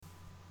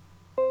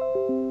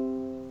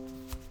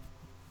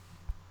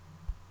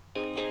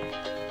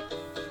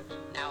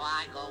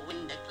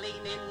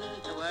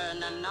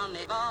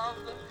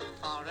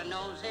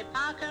say,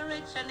 Parker,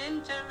 it's an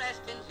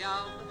interesting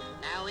job.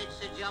 Now it's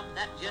a job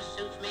that just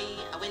suits me.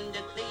 A window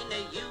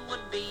cleaner you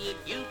would be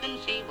if you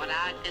can see what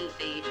I can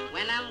see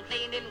when I'm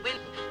cleaning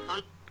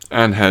windows.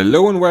 And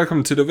hello and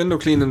welcome to the Window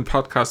Cleaning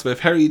Podcast with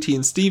Harry T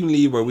and Stephen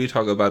Lee, where we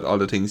talk about all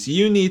the things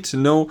you need to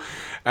know.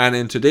 And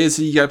in today's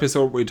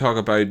episode, we talk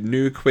about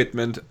new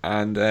equipment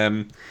and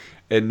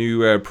a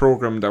new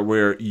program that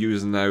we're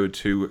using now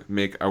to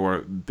make our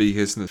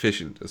business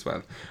efficient as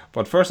well.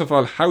 But first of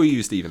all, how are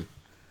you, Stephen?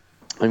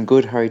 I'm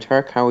good, Harry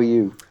Turk. How are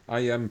you?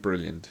 I am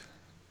brilliant.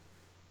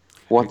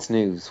 What's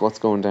news? What's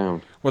going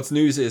down? What's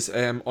news is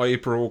I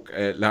broke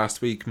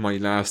last week my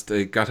last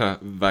Gata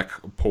vac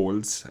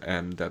poles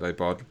that I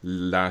bought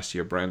last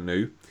year brand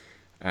new,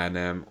 and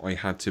I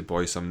had to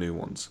buy some new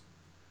ones,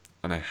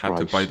 and I had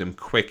to buy them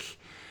quick.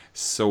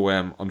 So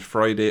on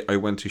Friday I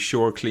went to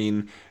Shore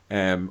Clean.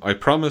 I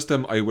promised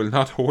them I will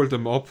not hold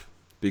them up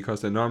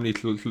because they normally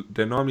close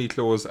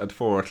at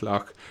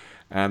 4:00,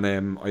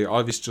 and I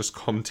always just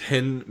come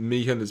 10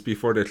 minutes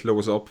before they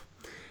close up,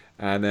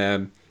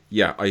 and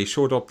yeah, I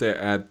showed up there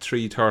at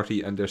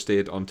 3:30 and they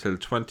stayed until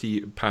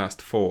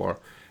 4:20,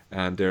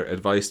 and they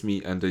advised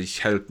me and they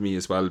helped me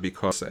as well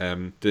because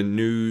the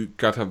new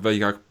Gata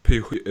Vayak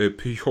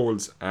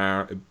holes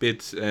are a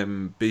bit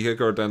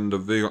bigger than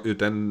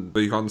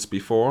the ones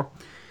before.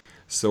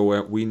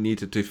 So we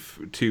needed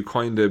to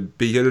kind of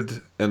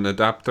build an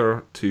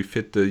adapter to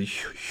fit the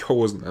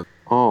hose.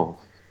 Oh,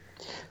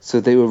 so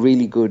they were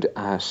really good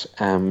at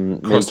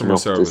making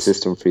up the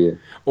system for you.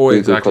 Oh,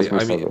 exactly.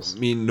 I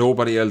mean,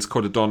 nobody else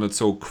could have done it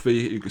so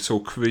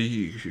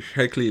quickly,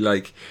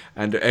 like,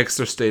 and the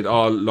extra stayed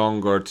all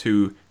longer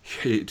to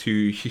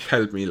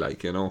help me,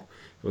 like, you know.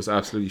 It was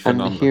absolutely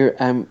phenomenal. And here,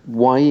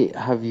 why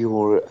have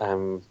your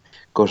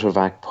gutter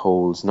vac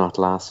poles not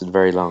lasted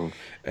very long?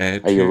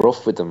 Are you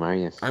rough with them, are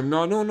you? I'm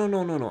not.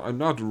 No. I'm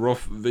not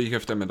rough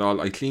with them at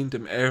all. I cleaned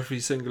them every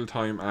single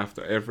time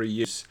after every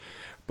use.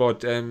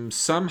 But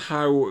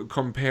somehow,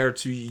 compared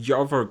to the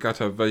other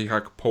Gata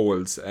Vayak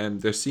poles,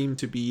 they seem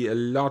to be a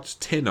lot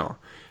thinner.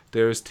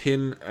 They're as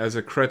thin as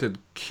a credit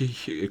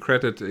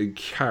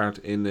card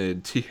in a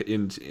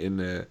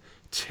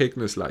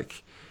thickness,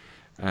 like.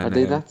 And, are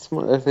they that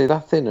small? Are they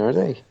that thin? Are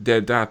they?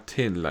 They're that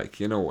thin, like,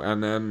 you know.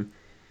 And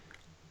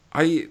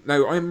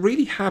I'm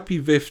really happy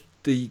with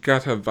the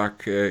Gata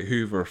Vac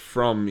Hoover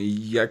from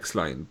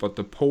Xline, but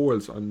the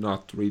poles I'm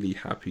not really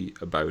happy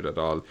about at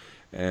all.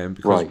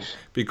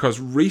 Because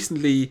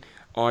recently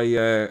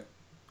I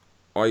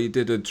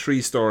did a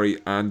 3-story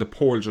and the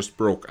pole just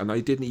broke, and I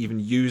didn't even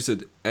use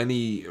it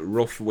any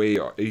rough way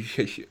or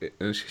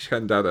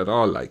that at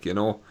all, like, you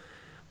know.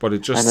 But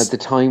it just. And at the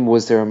time,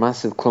 was there a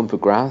massive clump of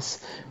grass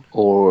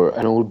or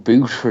an old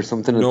boot or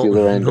something at the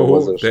other end? No, or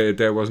was it?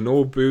 There was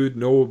no boot,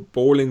 no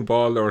bowling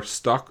ball or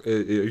stock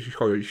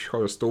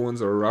or stones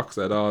or rocks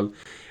at all.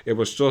 It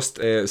was just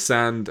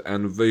sand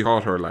and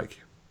water,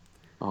 like.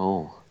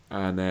 Oh.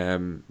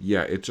 And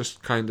yeah, it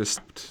just kind of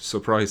stopped,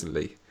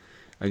 surprisingly.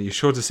 And you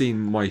should have seen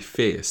my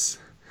face,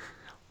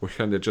 which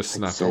kind of just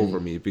snapped over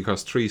me,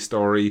 because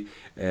 3-story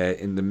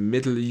in the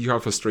middle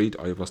of a street,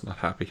 I was not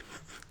happy.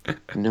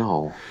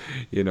 No.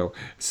 You know,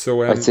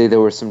 so I'd say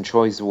there were some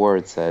choice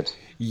words said.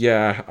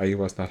 Yeah, I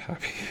was not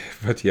happy.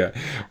 But yeah.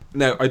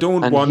 Now, I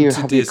don't and want here,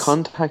 to... have you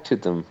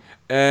contacted them?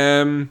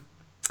 I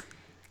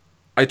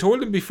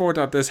told them before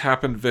that this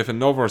happened with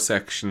another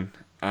section,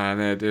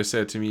 and they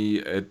said to me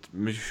it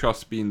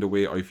must be in the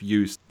way I've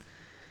used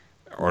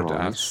or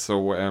that,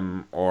 so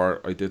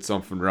or I did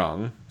something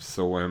wrong.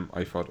 So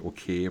I thought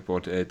okay,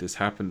 but this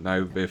happened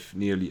now with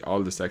nearly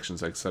all the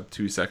sections except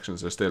 2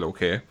 sections are still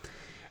okay.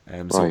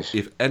 So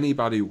if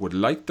anybody would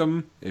like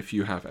them, if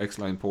you have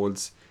Xline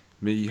poles,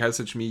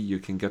 message me, you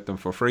can get them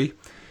for free.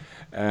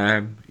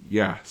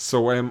 Yeah,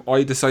 so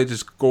I decided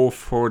to go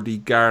for the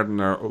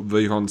Gardiner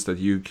ones that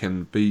you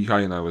can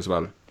buy now as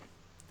well.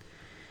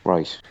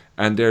 Right.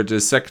 And they're the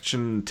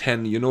section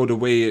 10. You know the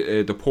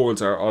way the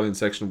poles are all in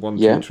section 1,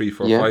 2, 3,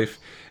 4, 5.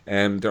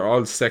 They're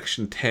all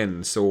section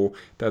 10. So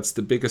that's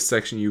the biggest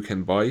section you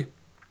can buy.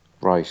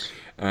 Right.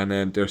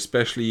 And they're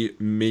specially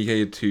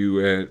made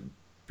to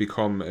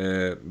become...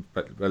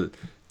 well,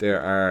 they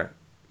are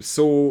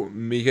so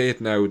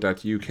made now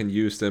that you can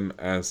use them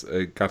as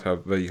a Gata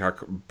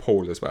Vayak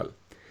pole as well.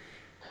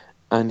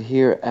 And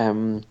here,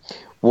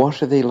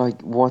 what are they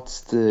like?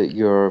 What's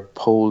your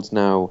poles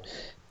now?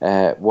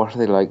 What are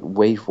they like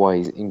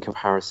weight-wise in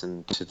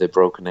comparison to the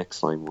broken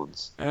Xline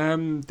ones?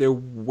 They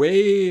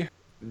weigh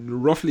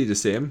roughly the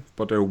same,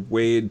 but they're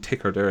way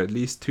thicker. They're at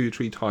least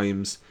 2-3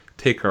 times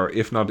thicker,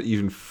 if not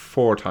even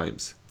 4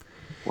 times.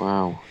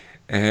 Wow.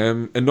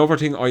 Another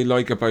thing I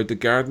like about the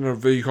Gardiner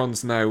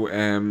Vehicons now,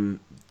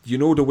 you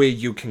know the way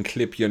you can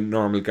clip your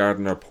normal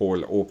Gardiner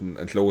pole open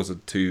and close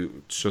it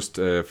to just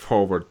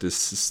forward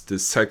this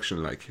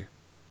section, like.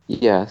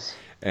 Yes.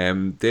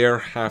 They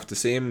have the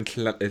same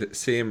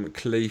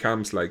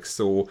clamps, like,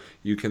 so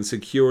you can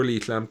securely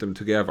clamp them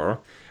together,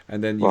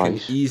 and then you can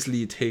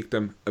easily take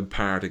them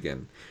apart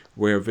again.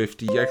 Where with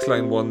the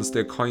Xline ones,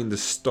 they're kind of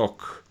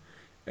stuck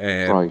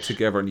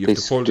together, and you have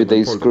to pull them. Do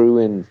they screw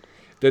in?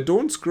 They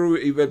don't screw.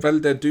 Well,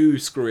 they do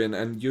screw in,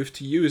 and you have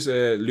to use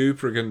a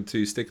lubricant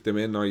to stick them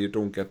in, or you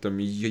don't get them.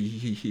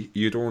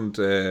 You don't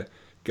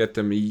get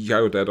them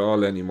out at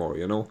all anymore.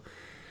 You know.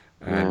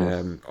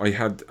 And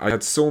Yeah. I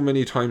had so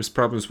many times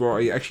problems where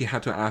I actually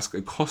had to ask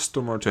a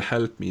customer to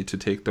help me to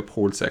take the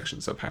pole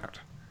sections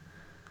apart.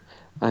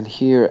 And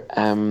here,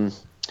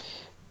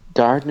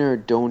 Gardiner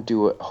don't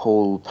do a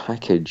whole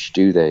package,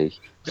 do they,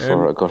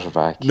 for a gutter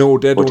vac? No,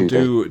 they Or don't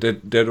do they?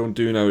 they don't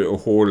do now a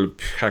whole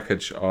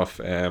package of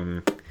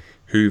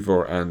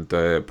Hoover and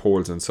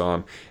poles and so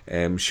on.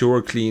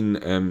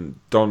 Xline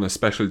done a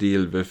special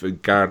deal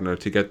with Gardiner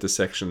to get the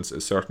sections a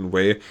certain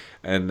way,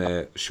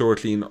 and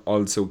Xline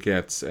also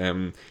gets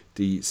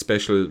the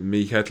special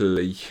metal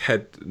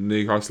head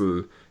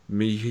nozzle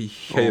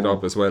head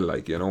up as well,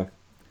 like, you know.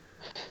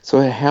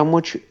 So how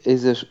much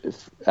is it?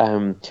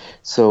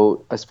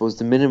 So I suppose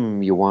the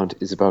minimum you want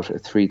is about a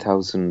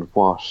 3,000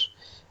 watt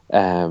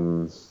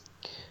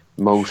motor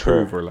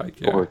Hoover, like,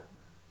 yeah.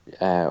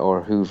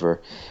 or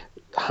Hoover.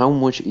 How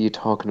much are you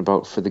talking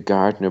about for the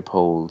Gardiner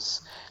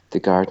poles, the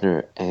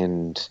Gardiner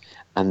end,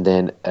 and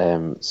then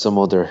some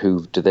other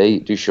Hoover?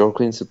 Do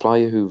Shortclean supply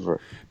a Hoover?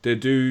 They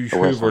do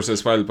Hoovers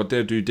as well, but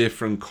they do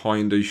different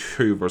kind of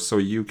Hoovers. So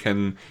you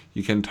can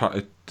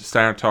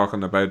start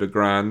talking about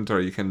 $1,000, or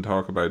you can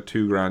talk about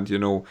 $2,000. You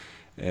know,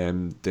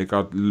 they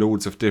got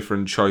loads of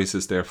different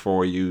choices there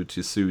for you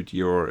to suit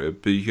your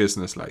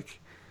business,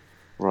 like.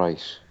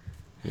 Right.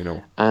 You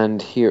know.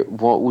 And here,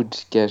 what would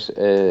get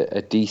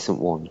a decent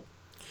one?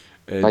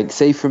 Like,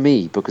 say for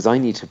me, because I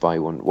need to buy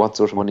one. What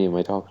sort of money am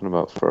I talking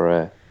about for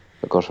a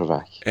gutter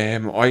vac?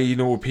 I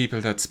know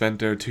people that spent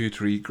their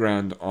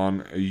 $2-3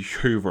 on a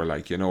Hoover,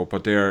 like, you know,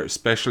 but they're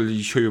special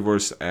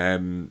Hoovers.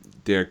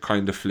 They're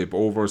kind of flip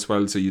over as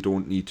well, so you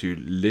don't need to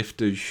lift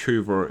the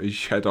Hoover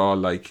at all,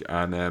 like,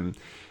 and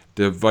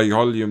the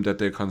volume that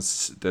they can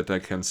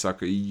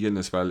suck in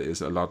as well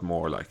is a lot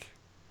more, like.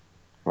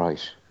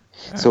 Right.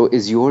 So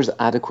is yours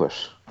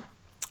adequate?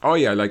 Oh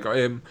yeah, like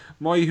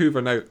my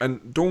Hoover now,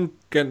 and don't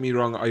get me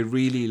wrong, I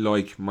really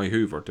like my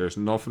Hoover. There's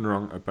nothing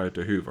wrong about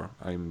the Hoover.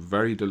 I'm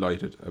very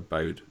delighted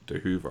about the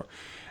Hoover.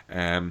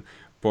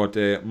 But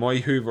my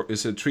Hoover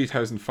is a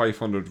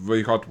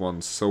 3,500 watt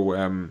one, so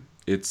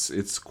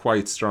it's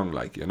quite strong,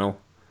 like, you know.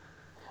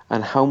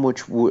 And how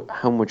much would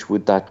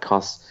that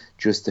cost,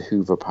 just the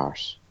Hoover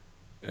part?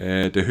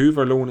 The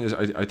Hoover alone is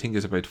I think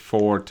is about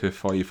 €400 to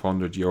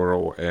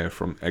 €500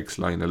 from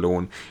Xline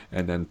alone,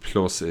 and then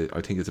plus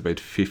I think it's about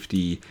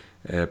 £50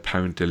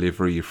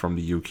 delivery from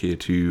the UK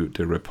to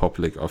the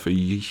Republic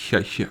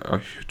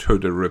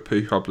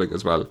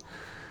as well.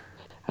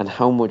 And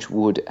how much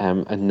would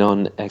a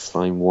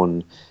non-Xline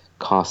one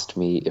cost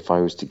me if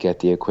I was to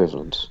get the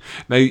equivalent?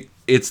 Now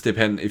it's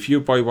depend. If you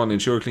buy one in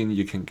Shortclean,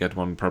 you can get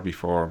one probably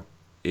for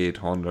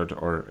 800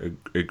 or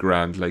a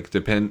grand, like,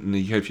 depending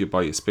if you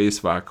buy a space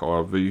vac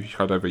or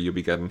whatever you'll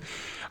be getting.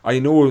 I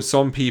know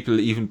some people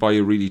even buy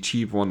a really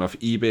cheap one off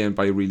eBay and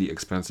buy really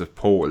expensive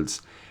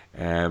poles.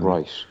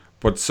 Right.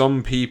 But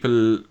some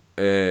people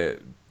they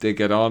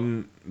get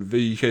on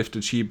the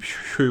cheap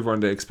Hoover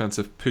and the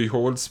expensive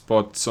poles,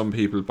 but some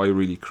people buy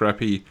really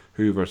crappy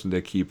Hoovers and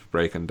they keep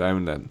breaking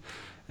down then.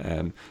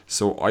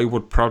 So I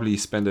would probably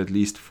spend at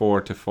least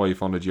 €400 to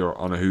 €500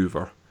 on a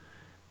Hoover.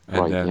 And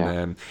right, then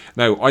yeah.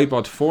 Now I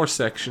bought 4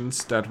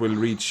 sections that will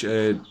reach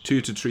 2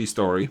 to 3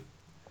 story.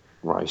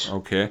 Right.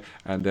 Okay,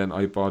 and then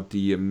I bought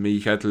the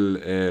metal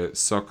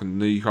sock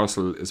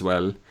nozzle as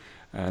well,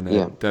 and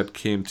that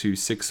came to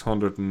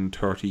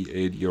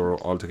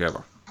 €638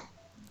 altogether.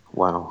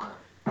 Wow.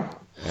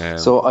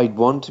 So I'd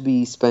want to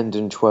be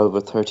spending €1,200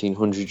 or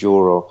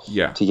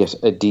 €1,300 to get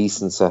a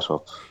decent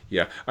setup.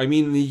 Yeah, I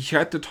mean,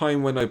 at the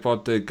time when I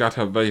bought the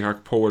Gata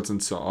Vayak poles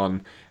and so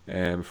on,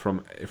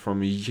 from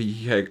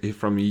Xline,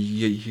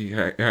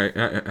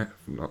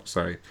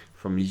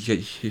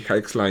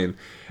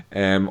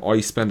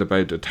 I spent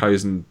about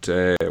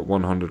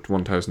 €1,100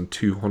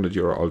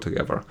 €1,200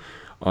 altogether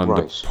on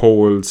the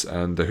poles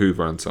and the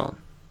Hoover and so on.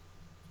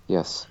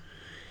 Yes.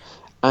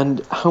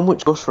 And how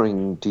much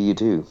guttering do you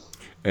do?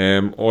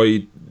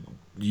 I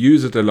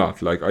use it a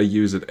lot. Like, I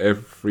use it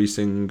every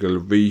single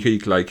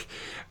week. Like,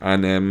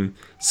 and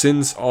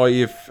since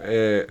I've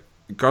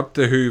got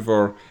the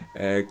Hoover,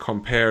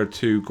 compared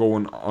to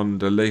going on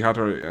the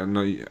ladder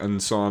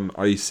and so on,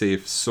 I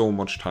save so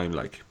much time.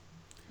 Like.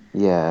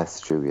 Yeah, that's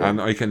true. Yeah.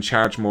 And I can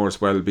charge more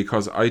as well,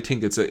 because I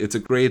think it's a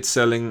great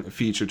selling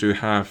feature to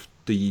have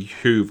the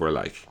Hoover,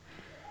 like.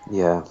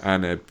 Yeah.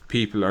 And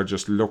people are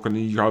just looking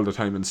at you all the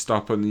time and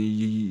stopping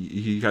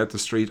you at the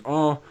street.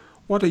 Oh,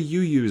 what are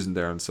you using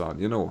there and so on,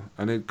 you know?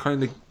 And it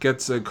kind of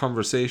gets a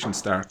conversation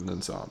starting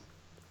and so on.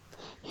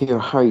 Here,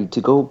 Harry,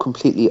 to go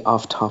completely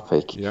off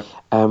topic. Yeah.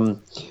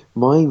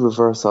 My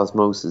reverse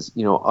osmosis,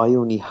 you know, I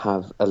only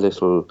have a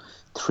little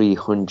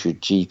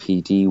 300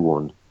 GPD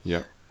one.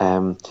 Yeah.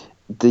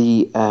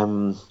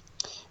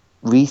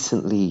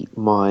 Recently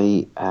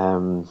my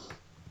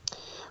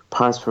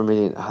parts per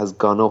million has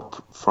gone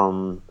up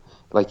from,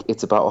 like,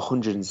 it's about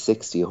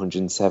 160,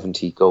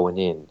 170 going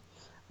in,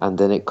 and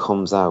then it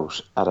comes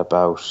out at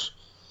about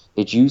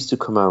It used to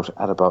come out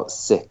at about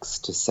 6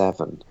 to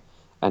 7,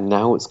 and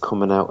now it's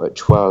coming out at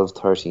 12,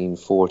 13,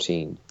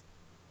 14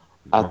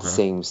 at the Okay.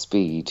 same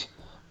speed,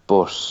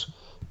 but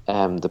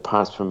the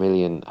parts per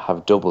million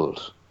have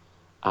doubled,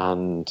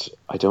 and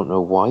I don't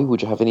know why.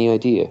 Would you have any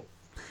idea?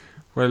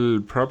 Well,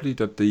 probably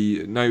that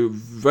the now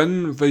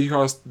when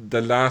was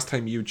the last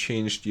time you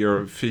changed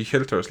your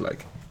filters?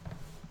 Like,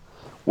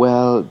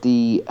 Well,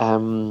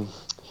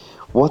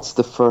 what's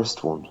the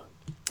first one?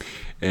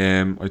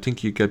 I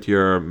think you get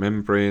your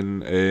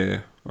membrane,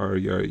 or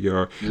your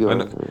Your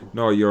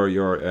no your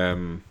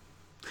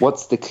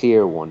What's the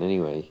clear one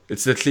anyway?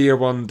 It's the clear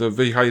one, the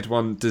V height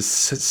one, the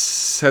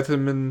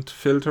sediment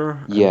filter,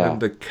 and then Yeah,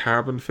 the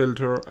carbon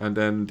filter, and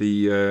then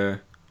the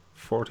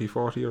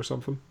 4040 or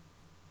something.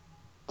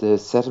 the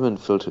sediment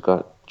filter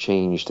got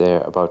changed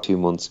there about 2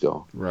 months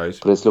ago, Right.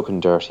 but it's looking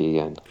dirty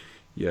again.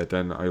 Yeah,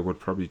 then I would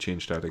probably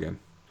change that again.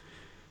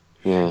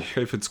 Yeah.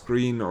 If it's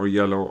green or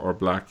yellow or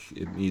black,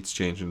 it needs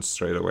changing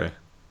straight away.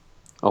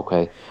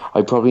 Okay.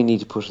 I probably need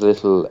to put a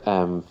little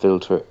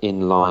filter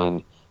in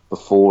line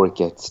before it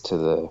gets to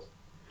the,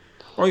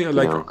 Oh yeah, you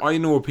like know, I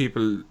know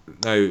people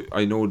now.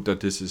 I know that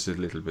this is a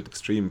little bit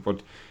extreme,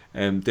 but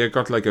they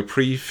got like a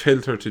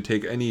pre-filter to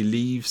take any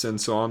leaves and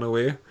so on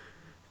away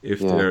if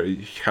yeah. they're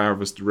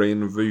harvest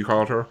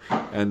rainwater,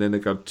 and then they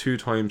got 2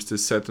 times the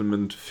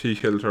sediment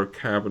filter,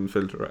 carbon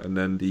filter, and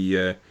then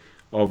the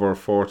over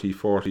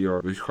 4040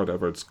 or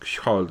whatever it's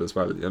called as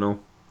well. You know.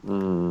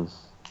 Mm.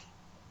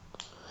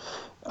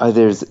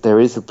 There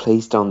is a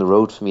place down the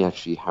road for me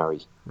actually,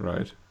 Harry,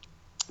 Right.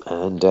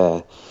 and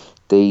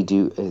they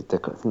do. I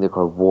think they're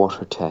called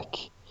Water Tech,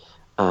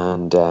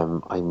 and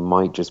I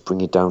might just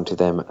bring it down to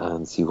them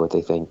and see what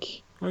they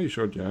think. Oh, you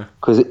should, yeah.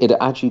 Because it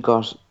actually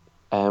got,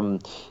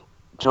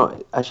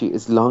 actually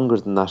it's longer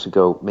than that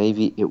ago.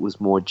 Maybe it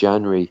was more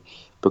January,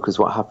 because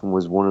what happened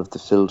was one of the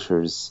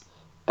filters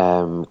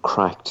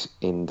cracked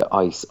in the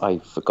ice. I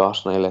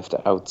forgot and I left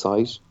it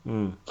outside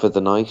for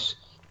the night,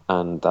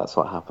 and that's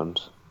what happened.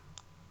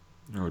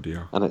 Oh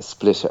dear. And it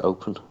split it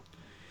open.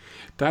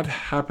 That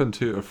happened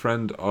to a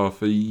friend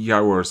of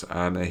ours,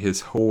 and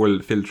his whole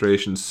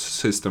filtration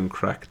system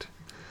cracked.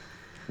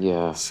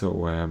 Yeah. So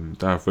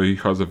that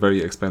was a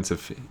very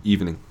expensive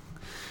evening.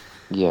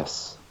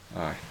 Yes.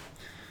 Aye.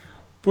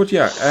 But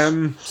yeah,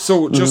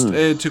 so just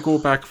to go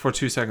back for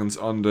 2 seconds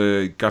on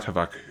the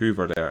Gatavac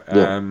Hoover there.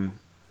 Yeah.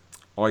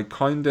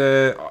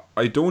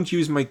 I don't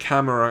use my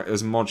camera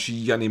as much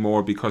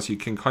anymore because you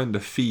can kind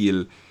of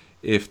feel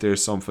if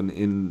there's something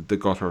in the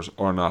gutters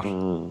or not.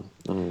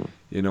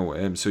 You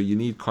know, so you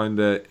need kind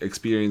of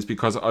experience,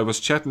 because I was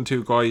chatting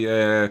to a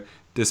guy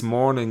this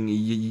morning,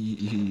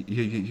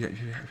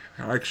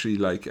 actually,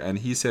 like, and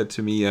he said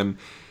to me,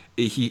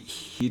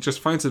 he just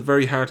finds it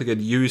very hard to get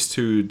used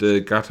to the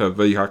Gata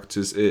Vayak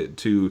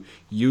to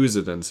use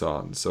it and so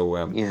on. So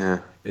Yeah.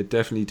 it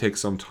definitely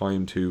takes some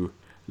time to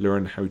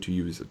learn how to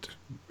use it.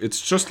 It's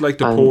just like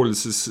the And-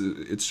 poles.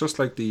 It's just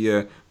like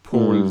the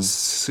poles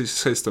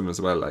system as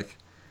well. Like,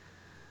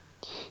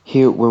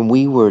 Here, when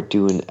we were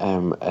doing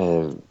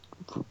an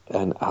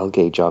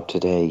algae job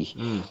today,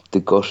 the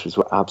gutters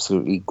were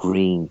absolutely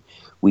green.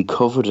 We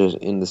covered it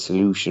in the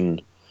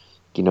solution,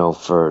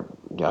 for,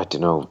 I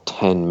don't know,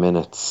 10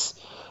 minutes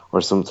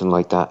or something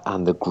like that,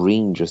 and the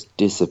green just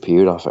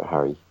disappeared off it,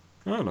 Harry.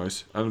 oh,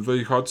 nice. And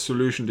the hot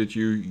solution that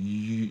you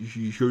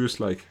use,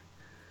 like,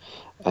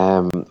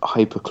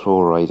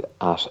 Hypochlorite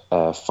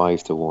at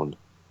 5 to 1.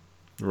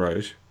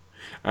 right?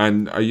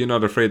 And are you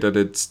not afraid that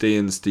it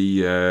stains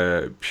the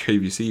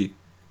PVC?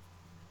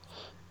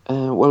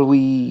 Well,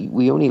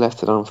 we only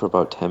left it on for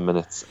about 10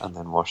 minutes and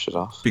then washed it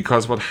off.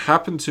 Because what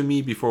happened to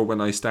me before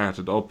when I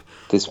started up,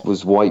 This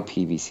was white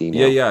PVC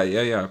now.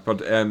 yeah. But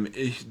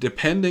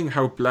depending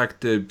how black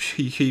the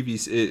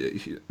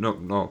PVC,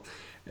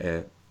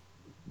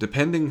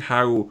 depending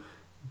how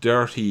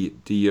dirty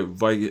the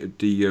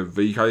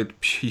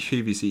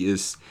PVC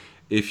is,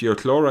 if your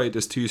chloride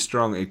is too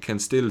strong, it can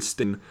still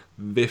stain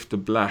with the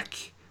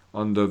black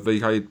on the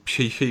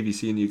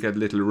PVC, and you get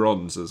little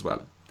runs as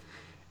well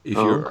if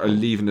you're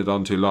leaving it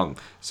on too long.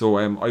 So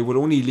I would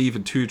only leave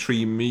it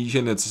 2-3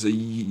 minutes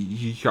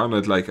on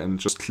it, like, and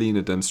just clean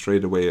it then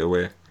straight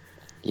away.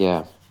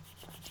 Yeah.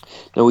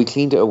 No, we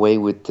cleaned it away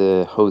with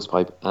the hose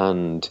pipe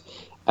and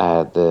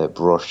the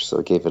brush, so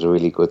it gave it a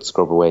really good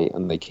scrub away,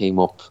 and they came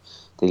up.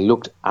 They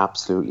looked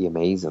absolutely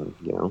amazing,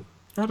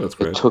 Oh, that's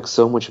great. It took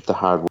so much of the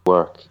hard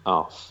work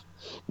off.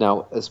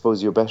 Now, I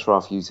suppose you're better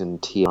off using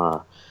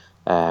TR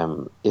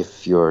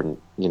if you're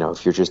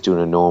just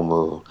doing a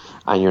normal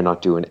and you're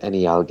not doing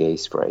any algae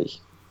spray.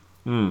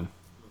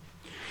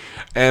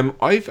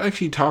 I've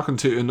actually talking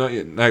to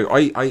now.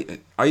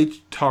 I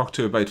talked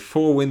to about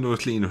 4 window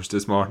cleaners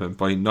this morning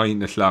by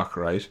 9 o'clock,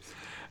 right?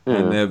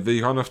 And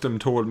one of them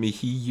told me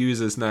he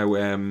uses now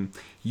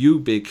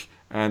Ubic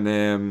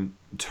and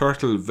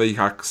Turtle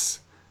Vahax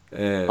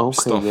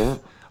stuff yeah.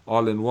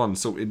 all in one,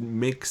 so it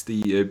makes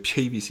the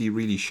PVC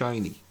really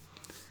shiny.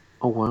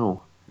 Oh,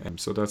 wow.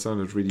 So that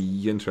sounded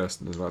really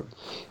interesting as well.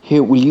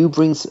 Here, will you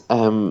bring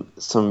some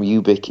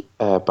Ubic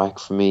back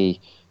for me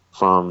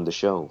from the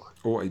show.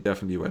 Oh, I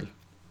definitely will.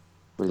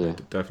 Will I you?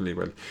 definitely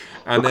will.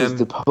 And Because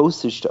the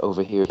postage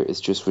over here is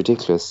just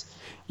ridiculous.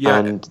 yeah,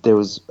 And there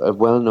was a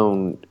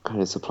well-known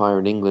kind of supplier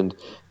in England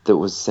that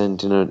was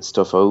sending out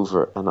stuff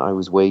over, and I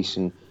was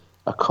waiting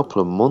a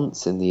couple of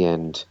months in the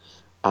end,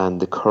 and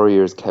the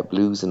couriers kept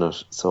losing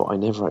it, so I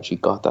never actually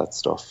got that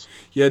stuff.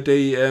 yeah.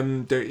 They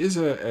there is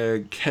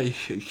a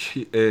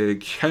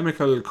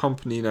chemical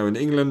company now in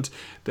England.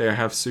 They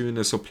have soon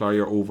a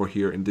supplier over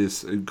here in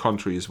this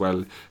country as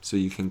well, so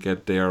you can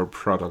get their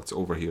products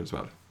over here as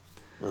well.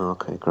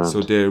 Okay, So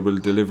grand. they will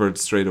deliver it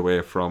straight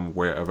away from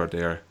wherever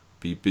they're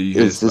be Is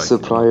is the like, you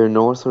know. supplier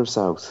north or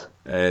south?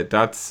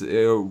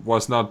 That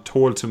was not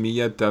told to me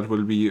yet. That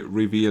will be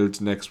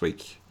revealed next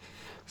week.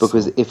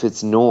 Because So if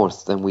it's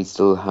north, then we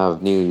still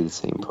have nearly the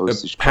same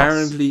postage costs.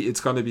 apparently it's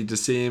going to be the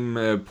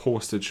same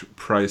postage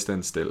price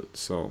then still.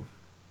 So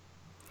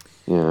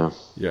Yeah,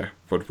 yeah,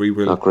 but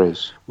not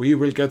great. we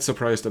will get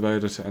surprised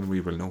about it and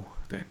we will know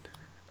then.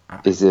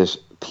 Is it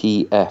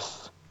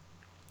PF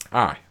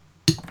Ah,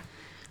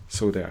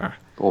 so there are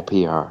or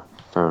PR?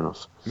 Fair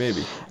enough.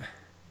 maybe.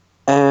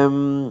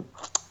 Um,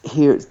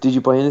 Here, did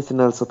you buy anything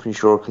else up in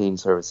Shore Clean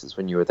Services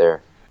when you were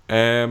there?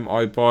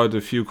 I bought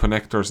a few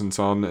connectors and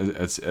so on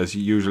as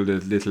usual, the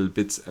little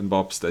bits and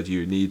bobs that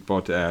you need.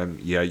 But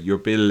yeah, your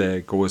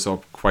bill goes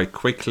up quite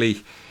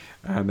quickly,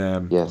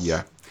 and Yes.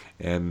 yeah,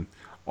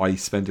 I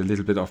spent a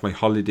little bit of my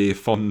holiday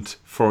fund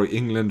for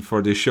England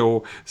for the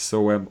show,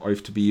 so I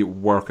have to be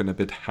working a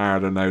bit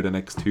harder now the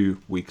next 2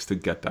 weeks to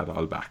get that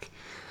all back.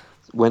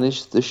 When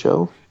is the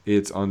show?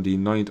 It's on the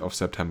 9th of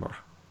September.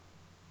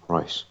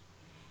 Right.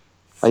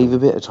 I have a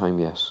bit of time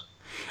yet.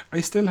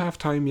 I still have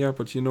time, yeah,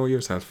 but you know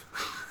yourself.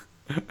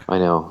 I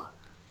know.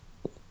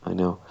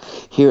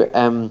 Here,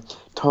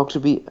 talk to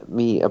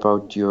me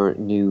about your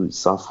new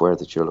software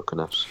that you're looking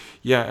at.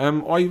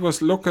 Yeah, I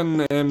was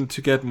looking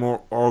to get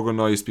more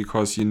organized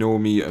because you know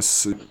me,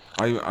 as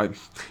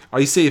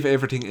I save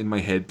everything in my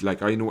head.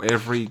 Like I know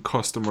every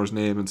customer's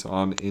name and so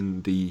on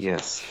in the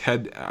Yes.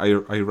 head.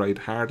 I write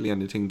hardly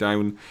anything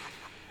down,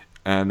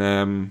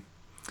 and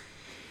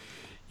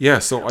yeah,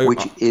 so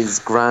Which is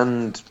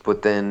grand,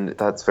 but then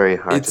that's very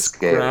hard to it's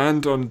scale.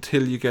 grand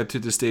until you get to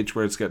the stage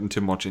where it's getting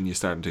too much and you're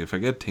starting to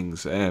forget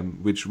things,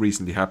 which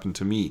recently happened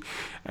to me.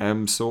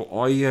 So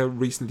I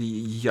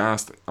recently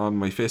asked on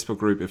my Facebook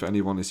group if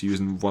anyone is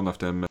using one of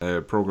them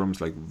programs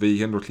like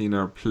Vehicle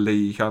Cleaner,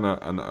 Playana,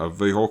 and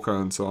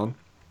Vehoka and so on.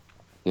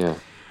 Yeah.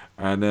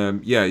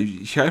 And yeah,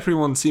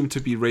 everyone seemed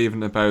to be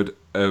raving about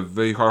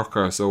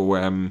Vehoka,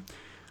 so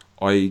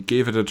I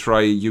gave it a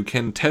try. You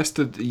can test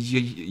it.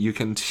 You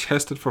can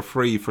test it for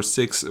free for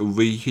 6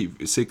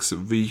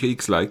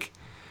 weeks, like.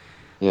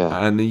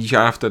 Yeah. And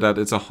after that,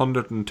 it's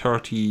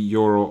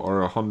 €130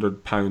 or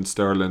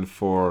 £100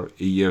 for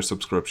a year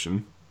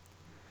subscription.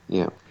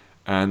 Yeah.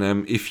 And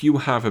if you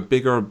have a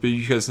bigger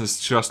business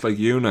just like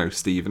you now,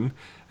 Stephen,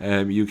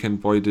 you can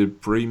buy the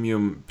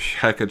premium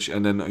package,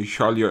 and then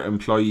all your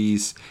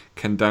employees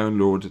can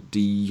download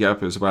the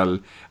app as well,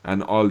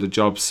 and all the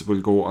jobs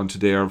will go onto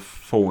their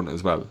phone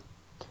as well.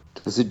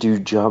 Does it do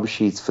job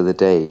sheets for the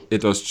day?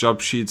 It does job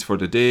sheets for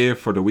the day,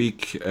 for the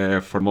week,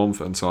 for the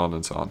month, and so on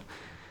and so on.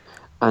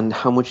 And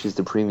how much is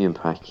the premium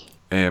pack?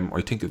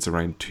 I think it's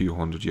around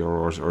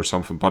 €200 or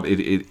something, but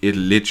it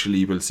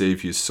literally will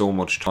save you so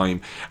much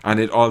time, and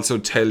it also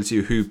tells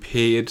you who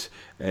paid,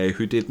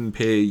 who didn't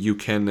pay. You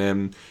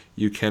can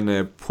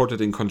put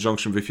it in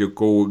conjunction with your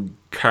Go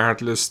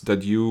cardless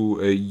that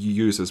you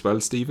use as well,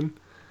 Stephen.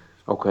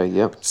 Okay,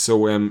 yep.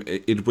 So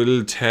it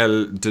will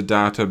tell the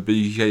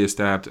database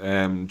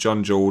that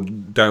John Joe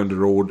down the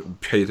road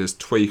paid us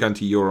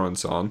 €20 and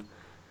so on.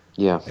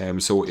 Yeah.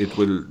 So it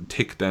will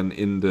tick then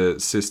in the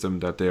system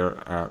that they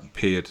are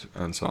paid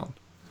and so on.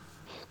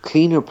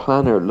 Cleaner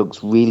Planner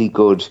looks really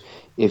good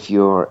if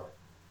you're,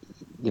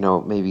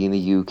 maybe in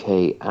the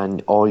UK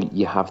and all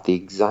you have the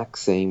exact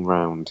same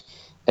round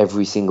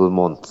every single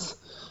month.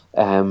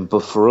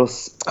 But for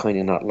us, it's kind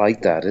of not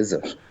like that, is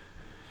it?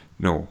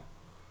 No.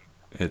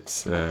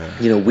 It's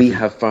we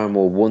have far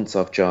more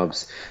once-off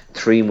jobs,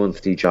 3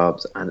 monthly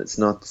jobs, and it's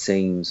not the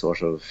same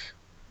sort of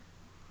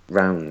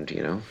round,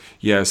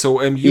 Yeah,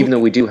 so even though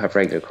we do have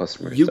regular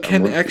customers, you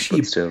can monthly,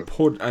 actually but still.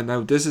 put, and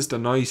now this is the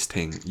nice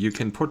thing, you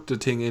can put the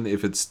thing in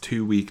if it's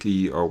 2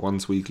 weekly or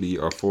once weekly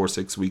or 4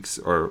 6 weeks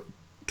or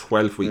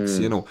 12 weeks,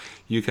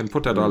 you can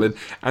put that all in,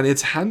 and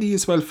it's handy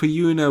as well for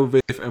you now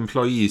with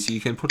employees. You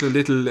can put a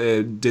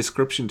little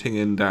description thing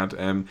in that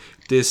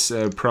this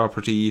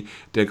property,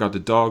 they got the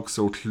dog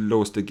so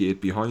close the gate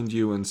behind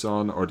you and so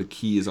on, or the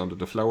key is under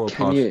the flower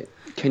pot.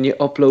 Can you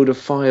upload a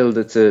file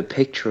that's a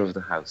picture of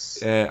the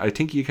house? I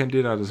think you can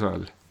do that as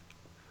well.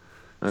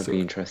 That'd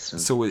be interesting.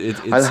 So it's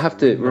I'll have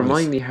to nice.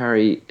 remind me,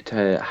 Harry,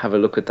 to have a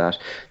look at that.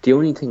 The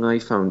only thing I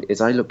found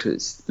is I looked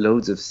at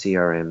loads of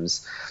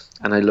CRMs,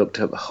 and I looked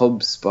at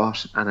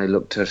HubSpot, and I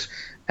looked at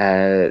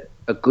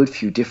a good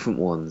few different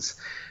ones.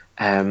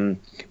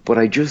 But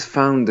I just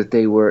found that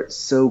they were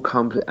so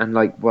complex. And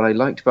like what I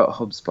liked about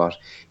HubSpot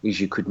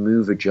is you could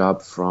move a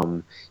job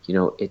from,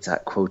 it's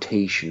at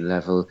quotation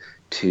level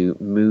to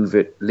move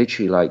it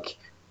literally like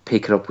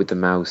pick it up with the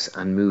mouse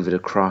and move it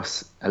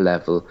across a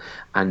level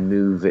and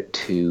move it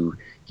to,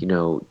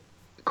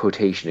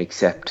 quotation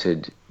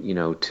accepted,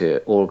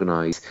 to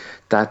organize.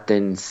 That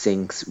then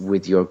syncs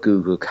with your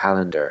Google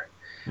Calendar.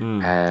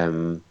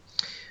 Um,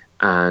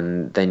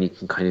 and then you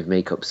can kind of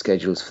make up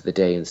schedules for the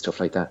day and stuff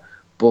like that.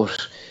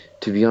 But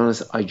to be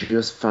honest, I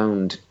just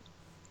found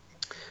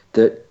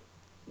that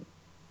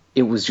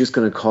it was just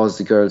going to cause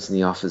the girls in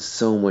the office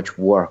so much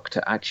work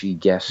to actually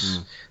get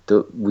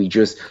that we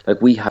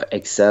have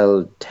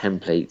Excel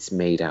templates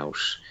made out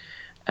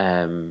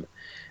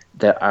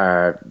that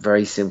are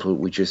very simple.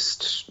 We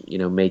just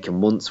make a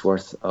month's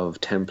worth of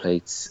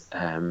templates.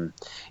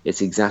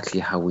 It's exactly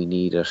how we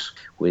need it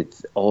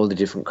with all the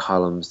different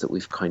columns that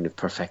we've kind of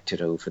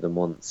perfected over the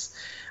months,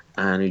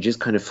 and I just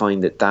kind of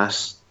find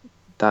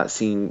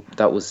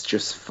that was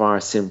just far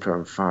simpler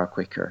and far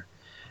quicker.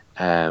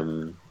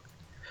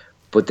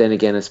 But then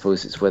again, I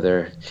suppose it's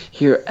whether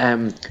here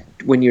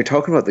when you're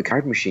talking about the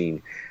card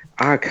machine,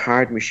 our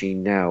card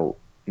machine now,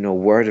 no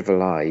word of a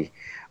lie,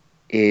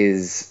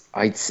 is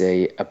I'd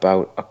say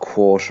about a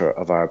quarter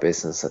of our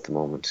business at the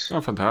moment. Oh,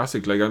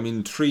 fantastic! Like I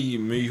mean, 3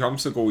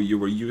 months ago, you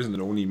were using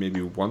it only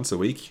maybe once a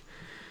week.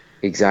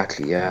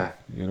 Exactly, yeah.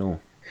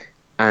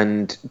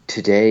 And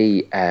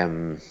today,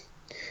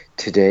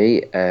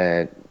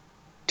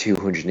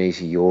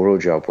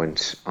 €280 job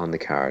went on the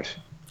card.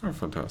 Oh,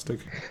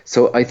 fantastic!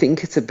 So I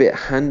think it's a bit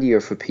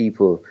handier for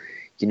people,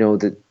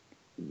 that,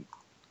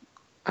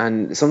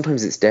 and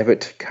sometimes it's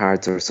debit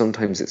cards or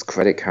sometimes it's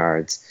credit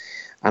cards,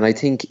 and I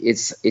think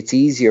it's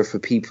easier for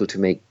people to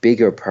make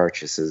bigger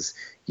purchases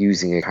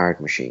using a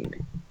card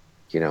machine.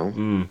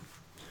 When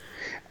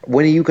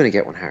are you going to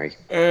get one, Harry?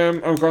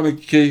 I'm gonna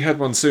get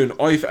one soon.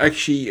 I've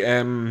actually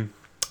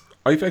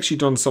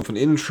done something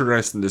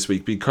interesting this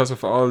week because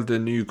of all the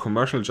new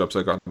commercial jobs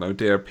I got. Now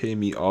they are paying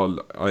me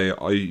all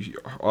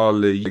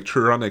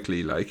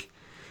electronically, like.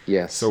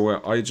 Yes.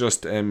 So I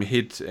just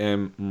hit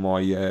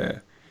my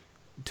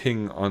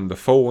thing on the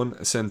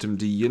phone, sent them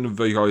the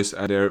invoice,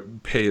 and they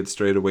pay it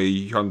straight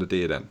away on the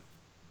day. Then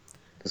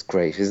that's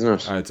great, isn't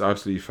it? It's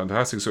absolutely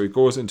fantastic. So it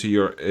goes into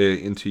your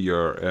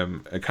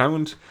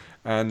account,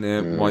 and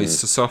my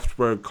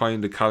software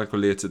kind of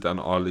calculates it and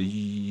all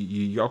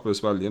up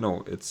as well.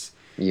 It's.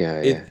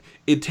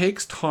 It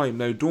takes time.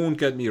 Now, don't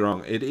get me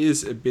wrong. It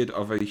is a bit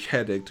of a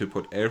headache to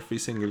put every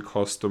single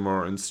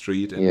customer and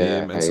street and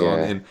name and so on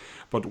in.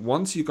 But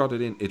once you got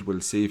it in, it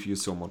will save you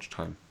so much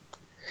time.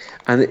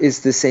 And it's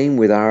the same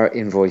with our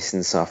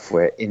invoicing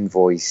software,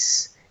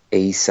 Invoice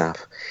ASAP.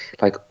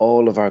 Like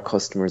all of our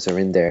customers are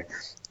in there.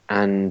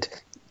 And,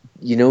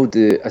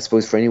 I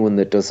suppose for anyone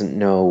that doesn't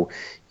know,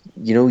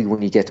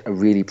 when you get a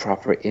really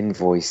proper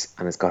invoice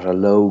and it's got a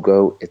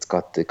logo, it's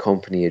got the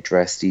company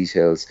address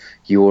details,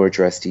 your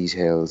address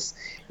details,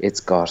 it's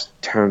got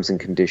terms and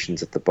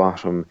conditions at the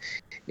bottom,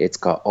 it's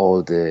got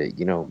all the,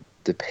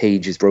 the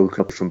pages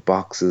broken up from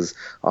boxes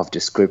of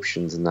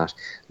descriptions and that.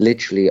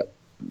 Literally,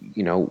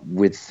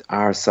 with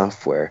our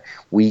software,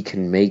 we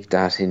can make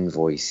that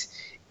invoice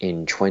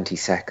in 20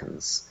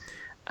 seconds.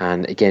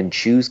 And again,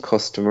 choose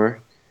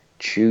customer,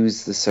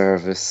 choose the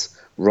service,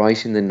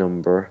 write in the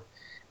number,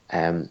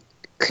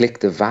 click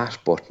the VAT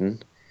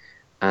button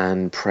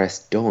and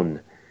press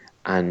done,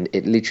 and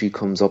it literally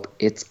comes up.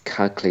 It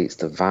calculates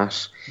the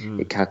VAT,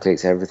 it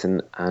calculates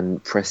everything,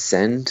 and press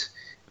send,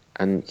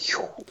 and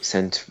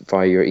sent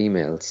via your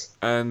emails.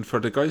 And for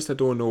the guys that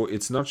don't know,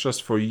 it's not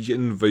just for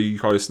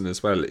invoicing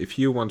as well. If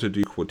you want to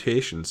do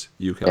quotations,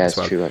 you can as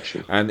well. True,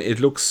 actually. And it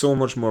looks so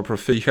much more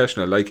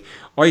professional. Like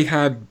I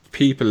had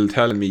people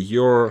telling me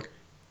your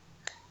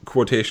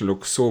quotation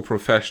looks so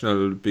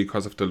professional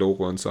because of the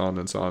logo and so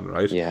on,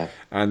 right? Yeah.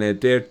 And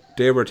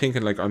they were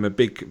thinking like I'm a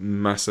big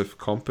massive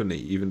company,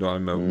 even though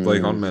I'm a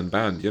one-man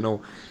band.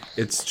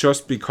 It's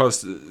just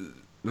because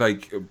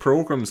like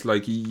programs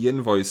like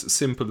Invoice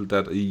Simple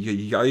that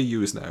I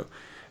use now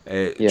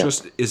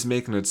just is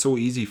making it so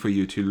easy for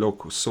you to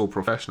look so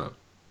professional.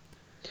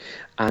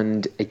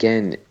 And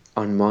again,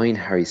 on mine,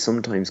 Harry,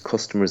 sometimes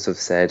customers have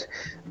said,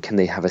 can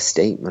they have a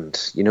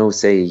statement?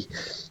 Say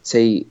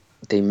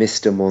they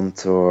missed a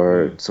month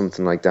or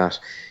something like that,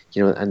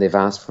 and they've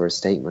asked for a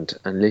statement,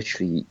 and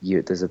literally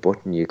there's a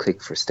button you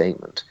click for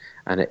statement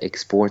and it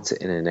exports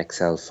it in an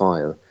Excel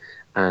file,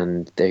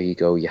 and there you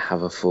go, you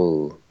have a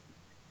full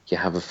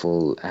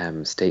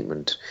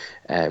statement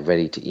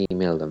ready to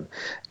email them.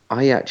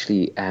 I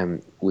actually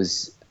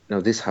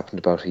this happened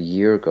about a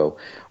year ago.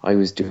 I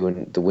was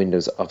doing the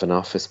windows of an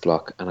office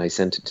block and I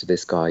sent it to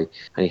this guy,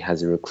 and he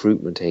has a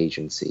recruitment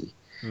agency.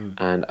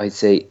 And I'd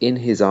say in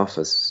his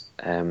office,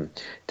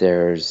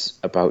 there's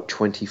about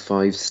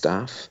 25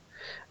 staff.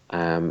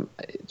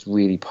 It's a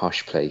really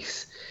posh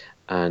place,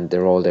 and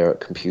they're all there at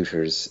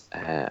computers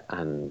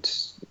and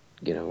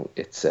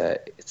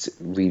it's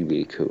really,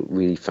 really cool,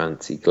 really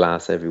fancy,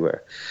 glass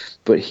everywhere.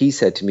 But he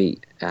said to me,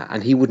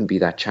 and he wouldn't be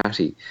that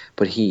chatty,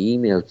 but he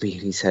emailed me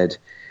and he said,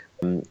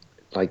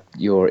 like,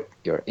 your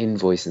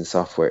invoicing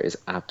software is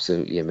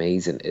absolutely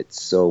amazing.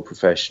 It's so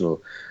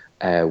professional.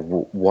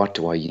 What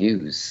do I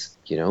use?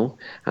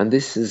 And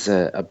this is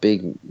a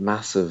big,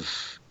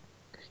 massive,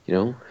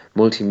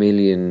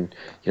 multi-million.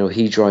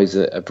 He drives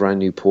a brand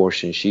new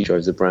Porsche and she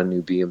drives a brand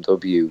new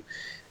BMW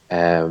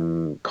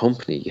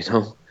company.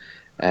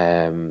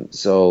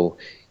 So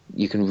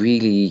you can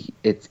really,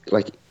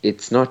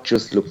 it's not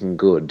just looking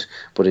good,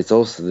 but it's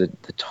also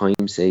the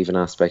time saving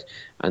aspect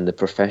and the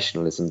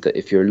professionalism, that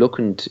if you're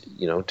looking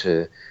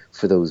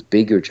for those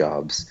bigger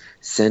jobs,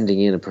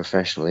 sending in a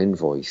professional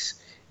invoice,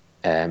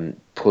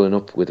 pulling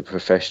up with a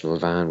professional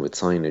van with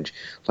signage,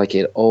 like,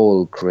 it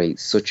all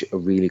creates such a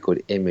really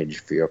good image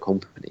for your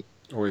company.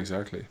 Oh,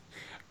 exactly.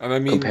 And I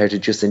mean, compared to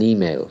just an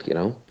email.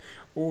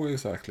 oh,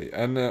 exactly.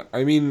 And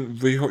I mean,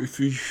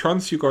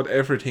 once you got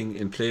everything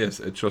in place,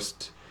 it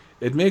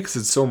makes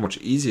it so much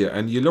easier.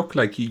 And you look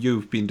like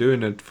you've been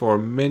doing it for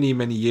many,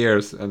 many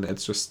years, and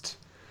it's just,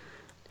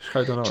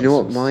 I don't know. Do you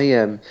know what,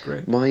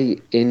 great. my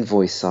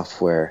invoice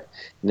software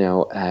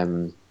now?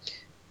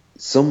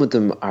 Some of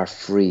them are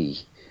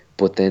free,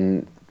 but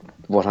then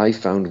what I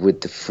found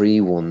with the free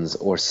ones,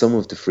 or some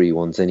of the free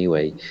ones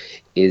anyway,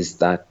 is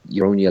that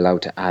you're only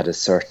allowed to add a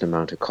certain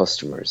amount of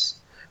customers,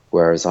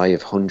 whereas I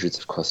have hundreds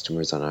of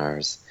customers on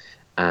ours,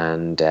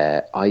 and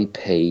I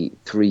pay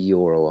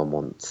 €3 a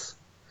month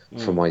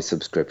for my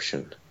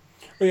subscription.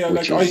 Oh, yeah,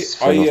 which like is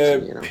for I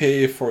nothing.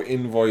 pay for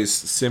invoice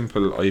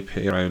simple. I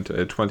pay around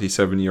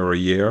 €27 a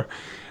year.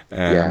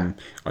 Yeah.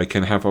 I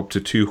can have up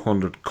to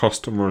 200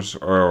 customers,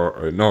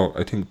 or no,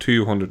 I think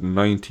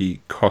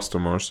 290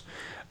 customers.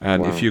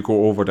 And if Wow. you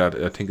go over that,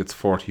 I think it's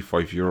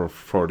 €45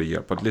 for the year.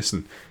 But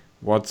listen,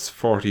 what's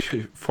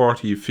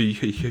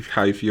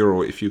 45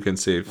 euro if you can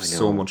save I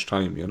so know. much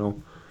time,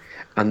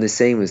 And the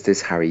same as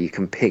this, Harry, you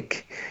can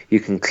click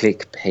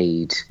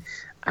paid,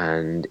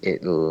 and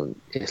it'll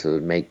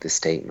make the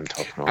statement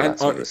up and all And that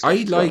sort of stuff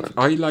as well.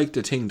 I like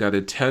the thing that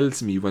it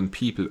tells me when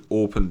people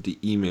open the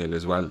email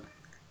as well.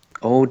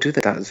 Oh, do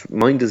they?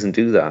 Mine doesn't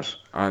do that.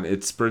 And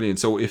it's brilliant.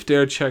 So if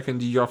they're checking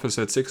the office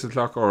at 6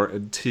 o'clock or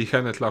at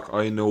 10 o'clock,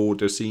 I know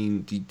they're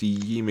seeing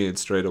the email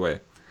straight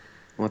away.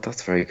 Well,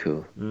 that's very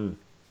cool.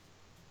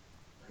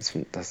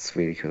 That's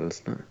really cool,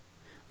 isn't it?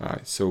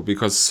 Alright, so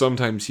because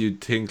sometimes you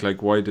think,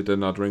 like, why did they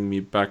not ring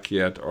me back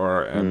yet,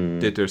 or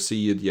did they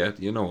see it yet,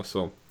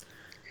 so.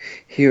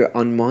 Here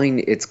on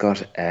mine, it's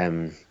got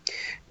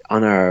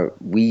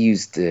we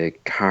use the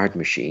card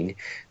machine,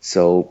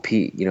 so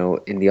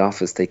in the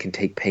office they can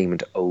take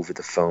payment over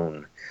the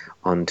phone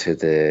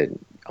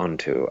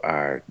onto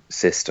our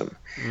system,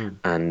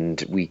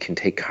 and we can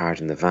take card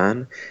in the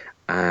van,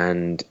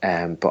 and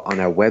but on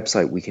our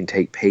website we can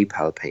take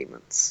PayPal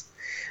payments,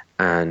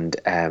 and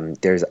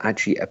there's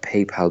actually a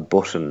PayPal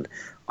button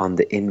on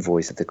the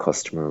invoice that the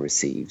customer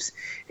receives.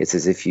 It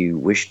says, if you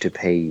wish to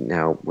pay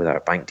now with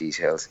our bank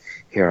details,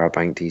 here are our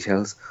bank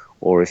details.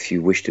 Or if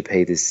you wish to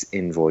pay this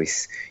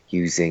invoice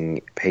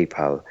using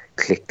PayPal,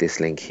 click this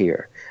link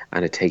here.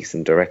 And it takes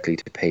them directly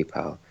to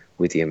PayPal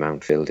with the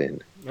amount filled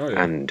in. Oh,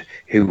 yeah. And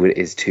who it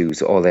is to.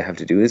 So all they have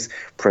to do is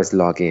press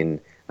login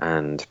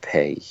and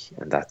pay.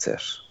 And that's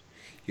it.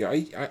 Yeah,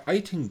 I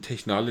think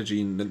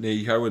technology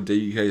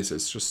nowadays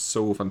is just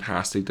so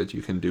fantastic that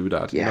you can do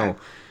that, Yeah.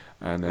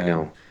 And I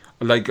know.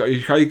 like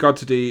I got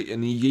today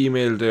an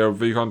email there,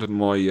 we wanted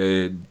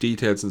my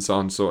details and so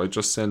on, so I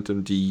just sent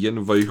them the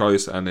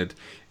invoice, and it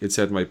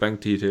said my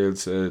bank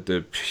details,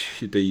 the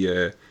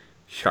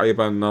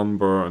IBAN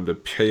number and the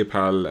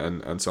PayPal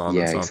and so on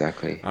Yeah, and so on.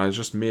 exactly. And I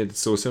just made it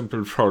so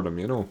simple for them,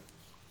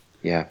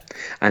 Yeah.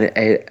 And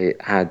it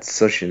adds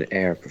such an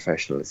air of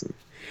professionalism.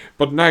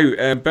 But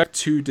now, back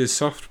to the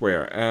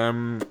software.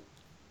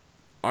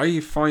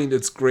 I find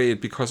it's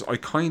great because I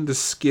kind of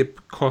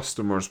skip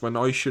customers when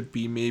I should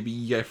be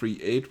maybe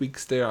every 8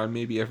 weeks there, and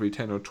maybe every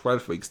 10 or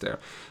 12 weeks there.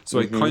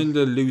 So I kind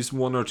of lose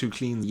 1 or 2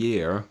 clean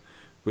year,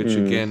 which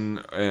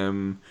again,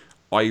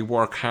 I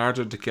work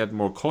harder to get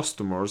more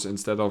customers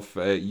instead of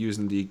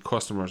using the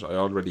customers I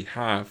already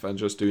have and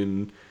just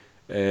doing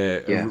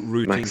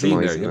routine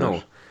clean there,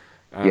 Maximising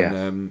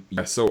And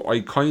so I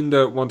kind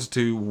of wanted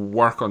to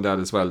work on that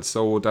as well.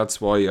 So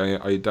that's why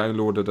I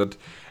downloaded it.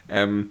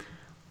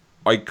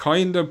 I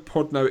kind of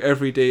put now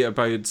every day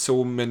about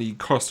so many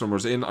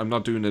customers in. I'm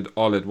not doing it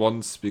all at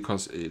once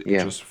because it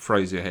just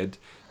fries your head.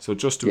 So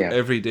just do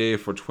every day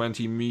for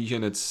 20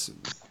 million. It's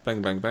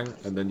bang, bang, bang,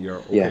 and then you're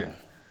okay. Yeah,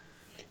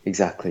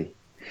 exactly.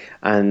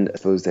 And I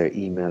suppose their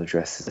email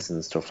addresses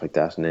and stuff like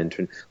that, and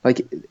entering,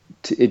 like,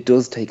 it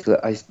does take.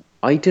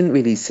 I didn't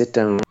really sit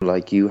down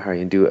like you,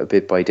 Harry, and do it a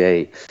bit by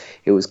day.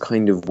 It was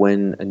kind of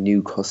when a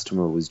new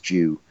customer was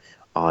due,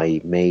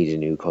 I made a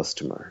new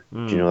customer.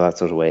 Do you know, that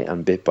sort of way?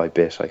 And bit by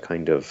bit, I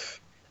kind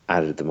of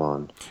added them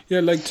on.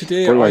 Yeah, like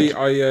today,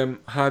 I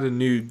had a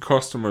new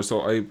customer,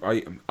 so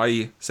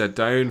I sat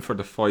down for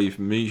the 5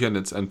 million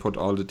and put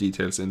all the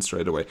details in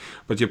straight away.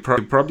 But you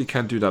probably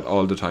can't do that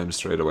all the time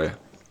straight away.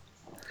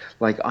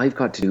 Like, I've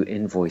got to do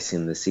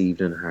invoicing this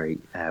evening, Harry,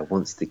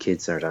 once the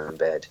kids are down in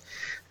bed.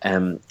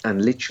 And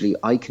literally,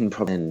 I can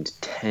probably send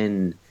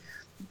 10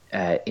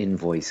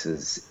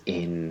 invoices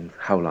in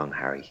how long,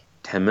 Harry?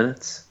 10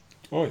 minutes?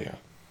 Oh yeah.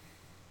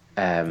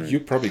 Um, You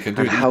probably can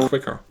do and it even how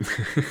quicker.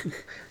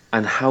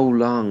 and how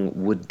long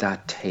would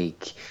that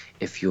take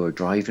if you're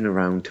driving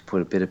around to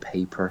put a bit of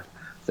paper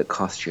that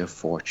costs you a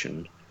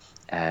fortune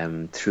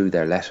through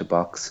their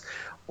letterbox,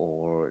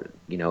 or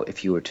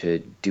if you were to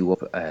do up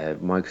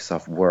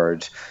Microsoft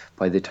Word,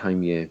 by the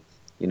time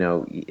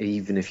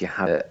even if you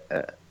have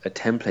a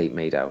template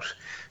made out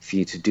for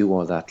you to do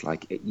all that,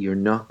 like you're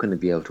not going to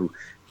be able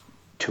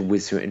to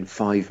whiz through it in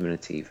 5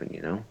 minutes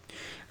even.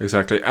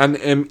 Exactly.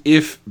 And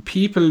if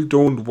people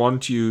don't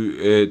want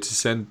you to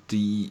send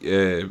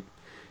the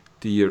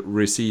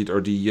receipt or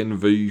the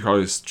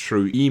invoice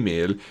through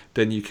email,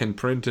 then you can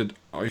print it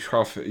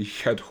off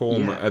at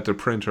home Yeah, at the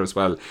printer as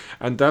well.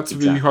 And that's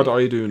really what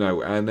exactly. I do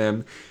now.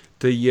 And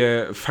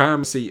the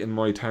pharmacy in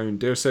my town,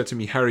 they said to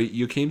me, Harry,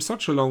 you came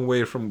such a long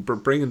way from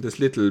bringing this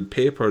little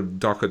paper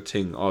docket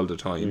thing all the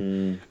time,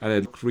 Mm, and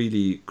it looked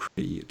really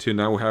creepy, to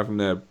now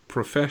having a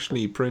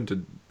professionally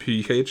printed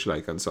PH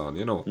like and so on.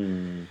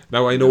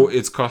 Now I I know know.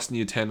 it's costing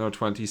you 10 or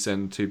 20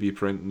 cents to be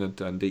printing it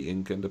and the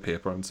ink and the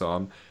paper and so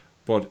on,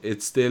 but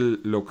it still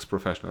looks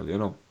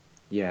professional.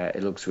 Yeah,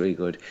 it looks really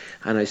good.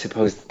 And I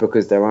suppose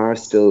because there are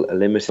still a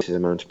limited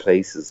amount of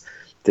places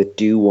that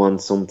do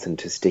want something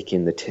to stick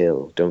in the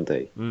till, don't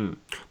they?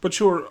 But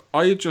sure,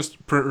 I just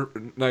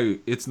now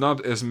it's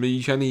not as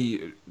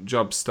many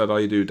jobs that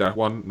I do that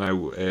want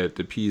now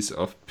the piece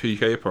of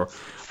paper,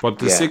 but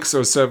the Yeah, 6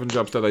 or 7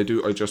 jobs that I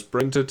do, I just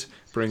print it,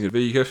 bring it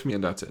with me,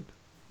 and that's it.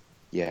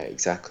 yeah,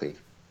 exactly.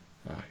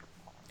 Aye.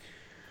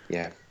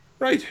 Yeah.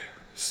 Right.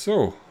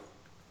 So,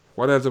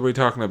 what else are we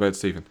talking about,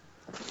 Stephen?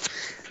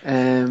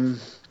 Um,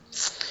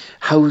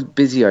 how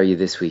busy are you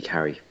this week,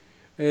 Harry?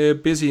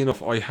 Busy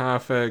enough. I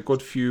have a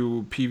good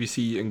few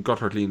PVC and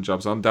gutter clean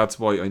jobs on. That's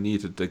why I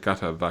needed the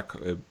gutter vac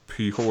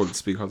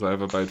holes, because I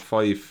have about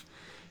 5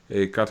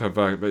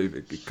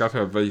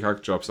 gutter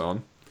vac jobs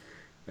on.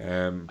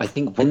 I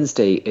think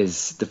Wednesday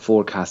is the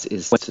forecast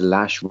is to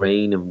lash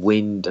rain and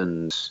wind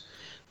and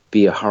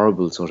be a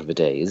horrible sort of a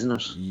day, isn't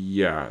it?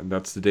 Yeah, and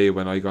that's the day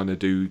when I gonna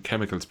do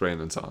chemical spraying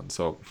and so on.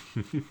 So,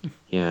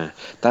 Yeah,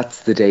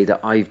 that's the day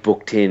that I've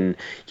booked in.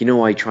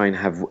 I try and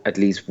have at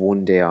least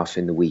one day off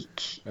in the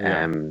week.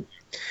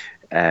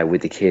 yeah.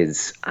 With the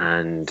kids,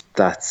 and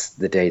that's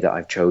the day that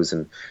I've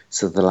chosen.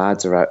 So the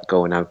lads are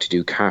going out to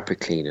do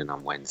carpet cleaning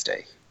on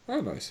Wednesday.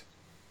 Oh, nice.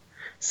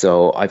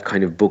 So I've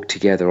kind of booked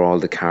together all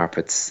the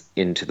carpets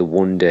into the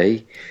one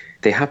day.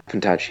 They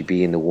happen to actually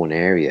be in the one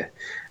area,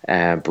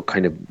 but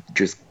kind of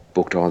just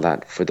booked all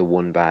that for the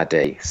one bad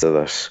day so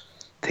that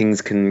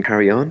things can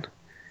carry on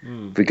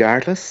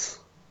regardless.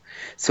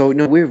 So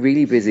no, we're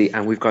really busy,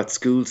 and we've got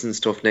schools and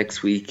stuff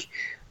next week,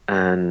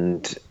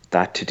 and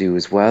that to do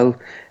as well.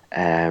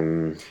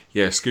 Um,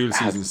 Yeah, school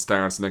season have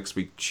starts next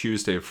week,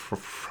 Tuesday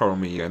for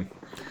me again.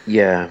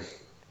 Yeah,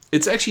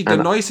 It's actually the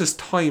and nicest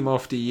time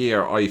of the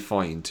year, I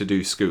find, to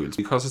do schools,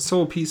 because it's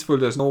so peaceful.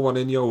 There's no one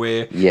in your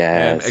way,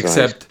 yeah, that's right.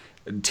 except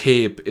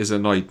tape is a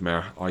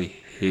nightmare. I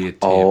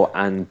hate tape. Oh,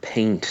 and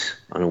paint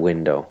on a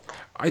window.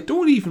 I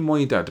don't even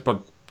mind that,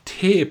 but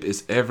tape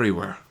is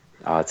everywhere.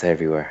 Oh, it's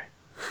everywhere.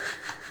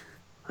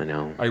 I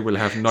know. I will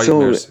have So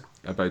nightmares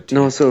about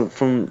no, tape. so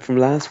from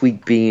last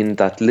week being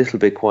that little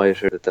bit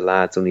quieter, that the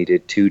lads only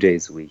did 2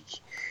 days a week.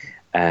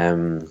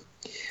 Um,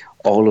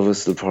 all of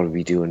us will probably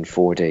be doing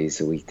 4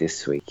 days a week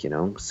this week.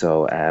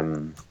 So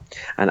and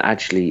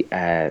actually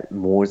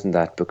more than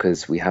that,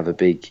 because we have a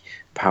big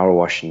power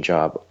washing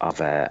job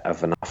of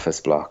an office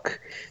block.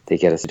 They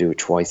get us to do it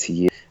twice a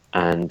year,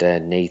 and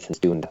Nathan's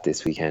doing that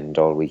this weekend,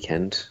 all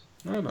weekend.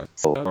 Oh, nice.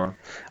 So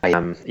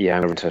yeah,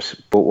 I'm into it.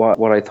 But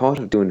what I thought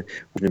of doing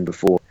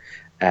before,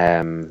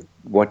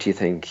 what do you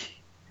think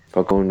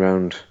about going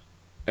round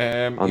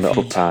on the If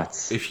you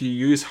footpaths? if you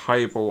use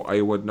hypo,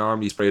 I would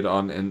normally spray it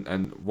on,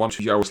 and 1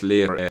 2 hours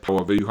later,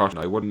 pour a very hot.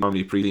 I wouldn't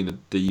normally pre-clean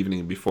it the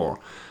evening before,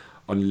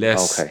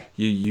 unless Okay,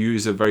 you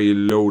use a very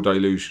low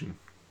dilution.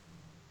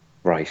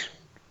 right,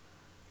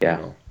 You yeah.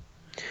 know.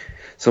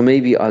 So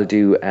maybe I'll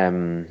do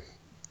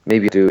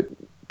it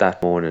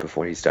that morning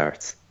before he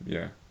starts.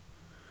 Yeah.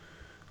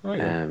 Oh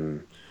yeah.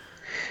 Um,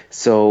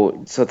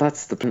 so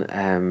that's the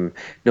plan.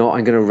 No,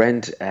 I'm gonna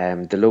rent.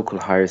 The local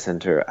hire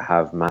center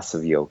have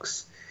massive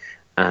yokes,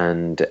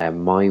 and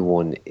my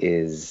one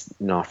is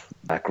not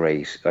that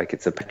great. Like,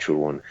 it's a petrol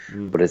one,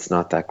 but it's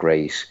not that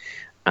great.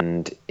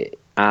 And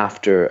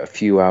after a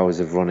few hours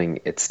of running,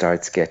 it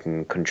starts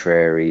getting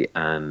contrary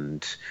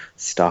and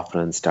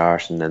stopping and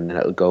starting, and then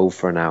it'll go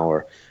for an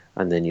hour,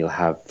 and then you'll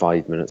have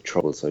 5 minutes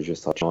trouble. So I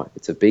just thought,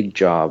 it's a big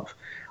job.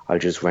 I'll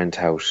just rent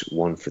out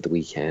one for the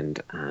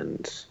weekend,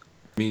 and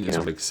I mean, you it's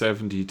know, like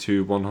 70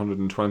 to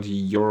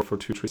 €120 for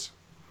 2 trips.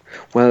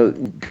 well,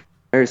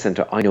 Fire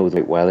Centre, I know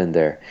them quite well in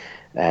there,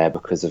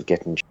 because of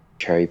getting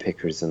cherry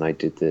pickers, and I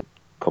did the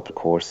couple of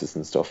courses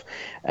and stuff.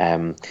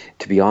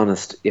 To be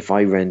honest, if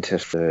I rent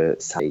it for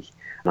Saturday,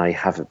 and I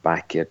have it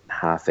back at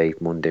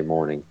 8:30 Monday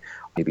morning.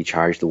 I'll be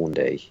charged the one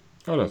day.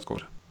 Oh, that's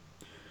good.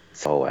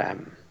 So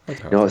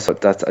That's no, healthy.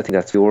 so I think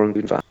that's your own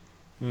good van.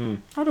 Oh,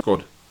 that's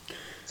good.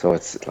 So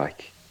it's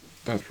like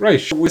That's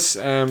right. With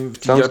the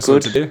sounds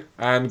episode good. today.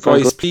 And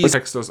Sounds guys, good. please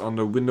text us on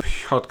the Window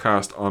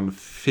Podcast on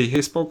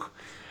Facebook.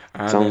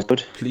 And Sounds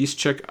good. please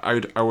check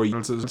out our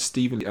channels,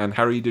 Stephen and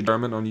Harry the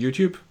German on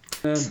YouTube.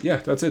 Yeah,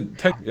 that's it.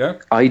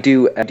 I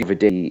do a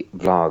day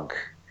vlog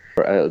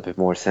for a little bit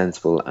more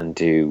sensible and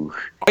do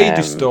I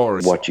do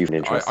stories. what you've been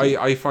interested in.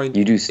 I find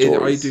You do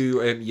stories. I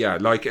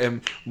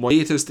do my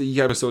latest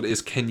episode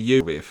is Can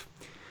You Wave?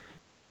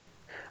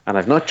 And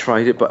I've not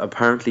tried it, but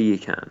apparently you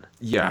can.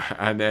 Yeah,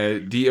 and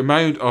the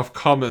amount of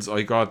comments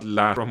I got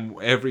from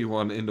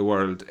everyone in the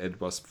world,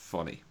 it was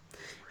funny.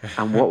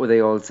 And what were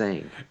they all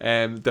saying?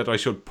 That I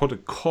should put a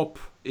cup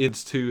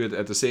into it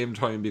at the same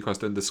time because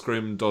then the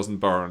scrim doesn't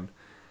burn.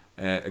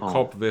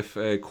 Cup with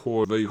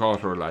cold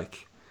water,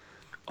 like.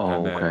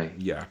 Oh, And, okay.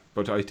 yeah,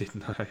 but I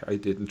didn't. I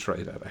didn't try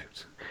that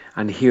out.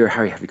 And here,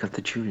 Harry, have you got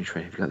the tunage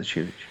ready? Have you got the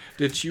tunage?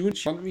 The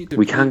tunage want me to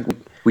We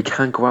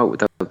can't go out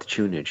without the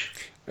tunage.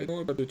 I know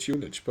about the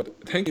tunage,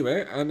 but thank you,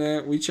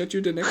 and we chat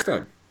you the next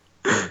time.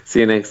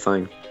 See you next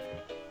time.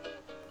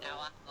 Now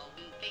I'm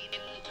going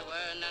cleaning to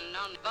earn a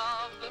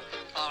non-bob.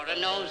 For a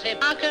nosy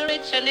marker,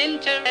 it's an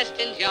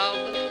interesting job.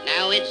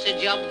 Now it's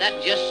a job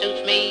that just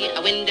suits me.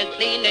 A window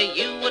cleaner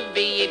you would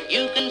be if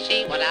you can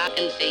see what I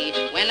can see.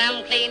 When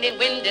I'm cleaning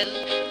windows,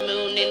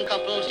 mooning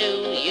couples do.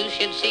 You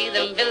should see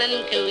them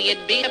villain coo.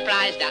 You'd be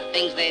surprised at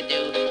things they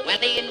do. When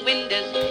they in windows,